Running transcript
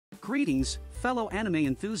Greetings, fellow anime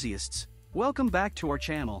enthusiasts. Welcome back to our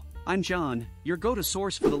channel. I'm John, your go-to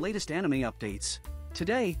source for the latest anime updates.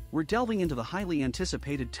 Today, we're delving into the highly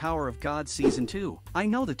anticipated Tower of God Season 2. I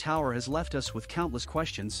know the Tower has left us with countless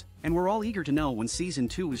questions, and we're all eager to know when Season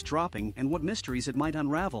 2 is dropping and what mysteries it might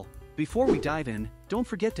unravel. Before we dive in, don't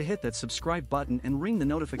forget to hit that subscribe button and ring the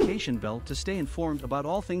notification bell to stay informed about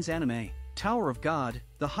all things anime. Tower of God,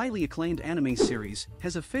 the highly acclaimed anime series,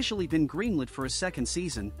 has officially been greenlit for a second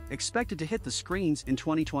season, expected to hit the screens in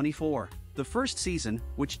 2024. The first season,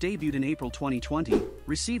 which debuted in April 2020,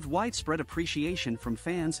 received widespread appreciation from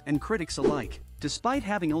fans and critics alike. Despite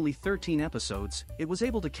having only 13 episodes, it was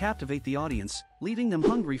able to captivate the audience, leaving them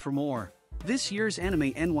hungry for more. This year's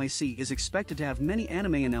Anime NYC is expected to have many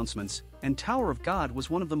anime announcements, and Tower of God was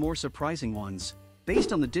one of the more surprising ones.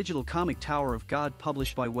 Based on the digital comic Tower of God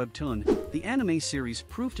published by Webtoon, the anime series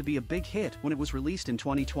proved to be a big hit when it was released in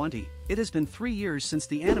 2020. It has been 3 years since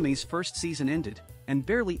the anime's first season ended, and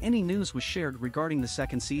barely any news was shared regarding the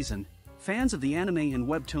second season. Fans of the anime and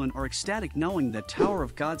Webtoon are ecstatic knowing that Tower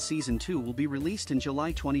of God Season 2 will be released in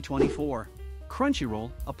July 2024.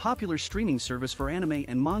 Crunchyroll, a popular streaming service for anime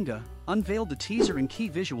and manga, unveiled the teaser and key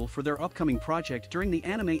visual for their upcoming project during the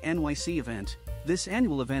Anime NYC event. This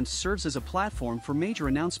annual event serves as a platform for major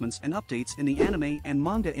announcements and updates in the anime and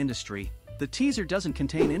manga industry. The teaser doesn't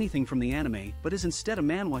contain anything from the anime but is instead a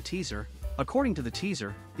manhwa teaser. According to the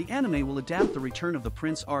teaser, the anime will adapt the Return of the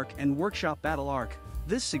Prince arc and Workshop Battle arc.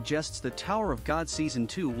 This suggests that Tower of God Season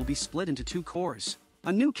 2 will be split into 2 cores.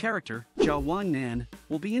 A new character, Jawan Nan,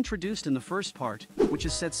 will be introduced in the first part, which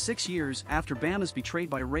is set 6 years after Bam is betrayed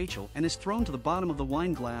by Rachel and is thrown to the bottom of the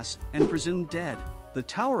wine glass and presumed dead. The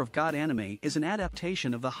Tower of God anime is an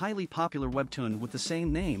adaptation of the highly popular webtoon with the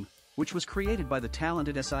same name, which was created by the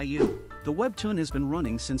talented SIU. The webtoon has been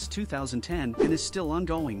running since 2010 and is still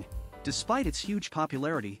ongoing. Despite its huge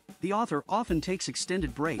popularity, the author often takes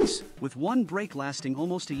extended breaks, with one break lasting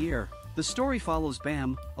almost a year. The story follows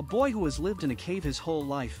Bam, a boy who has lived in a cave his whole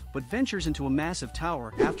life but ventures into a massive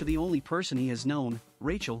tower after the only person he has known,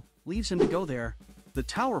 Rachel, leaves him to go there. The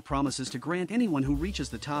tower promises to grant anyone who reaches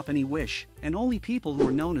the top any wish, and only people who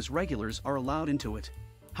are known as regulars are allowed into it.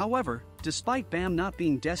 However, despite Bam not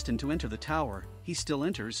being destined to enter the tower, he still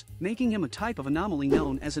enters, making him a type of anomaly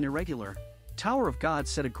known as an irregular. Tower of God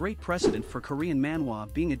set a great precedent for Korean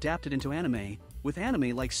manhwa being adapted into anime, with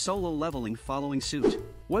anime like Solo Leveling following suit.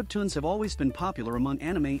 Webtoons have always been popular among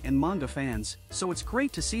anime and manga fans, so it's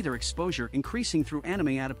great to see their exposure increasing through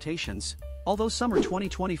anime adaptations. Although summer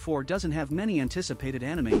 2024 doesn't have many anticipated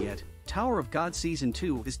anime yet, Tower of God Season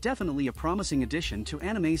 2 is definitely a promising addition to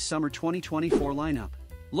anime's summer 2024 lineup.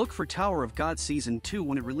 Look for Tower of God Season 2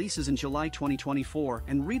 when it releases in July 2024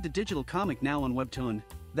 and read the digital comic now on Webtoon.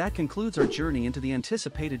 That concludes our journey into the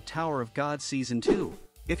anticipated Tower of God Season 2.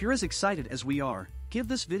 If you're as excited as we are, give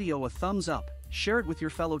this video a thumbs up, share it with your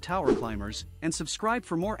fellow tower climbers, and subscribe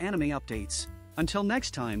for more anime updates. Until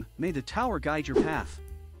next time, may the tower guide your path.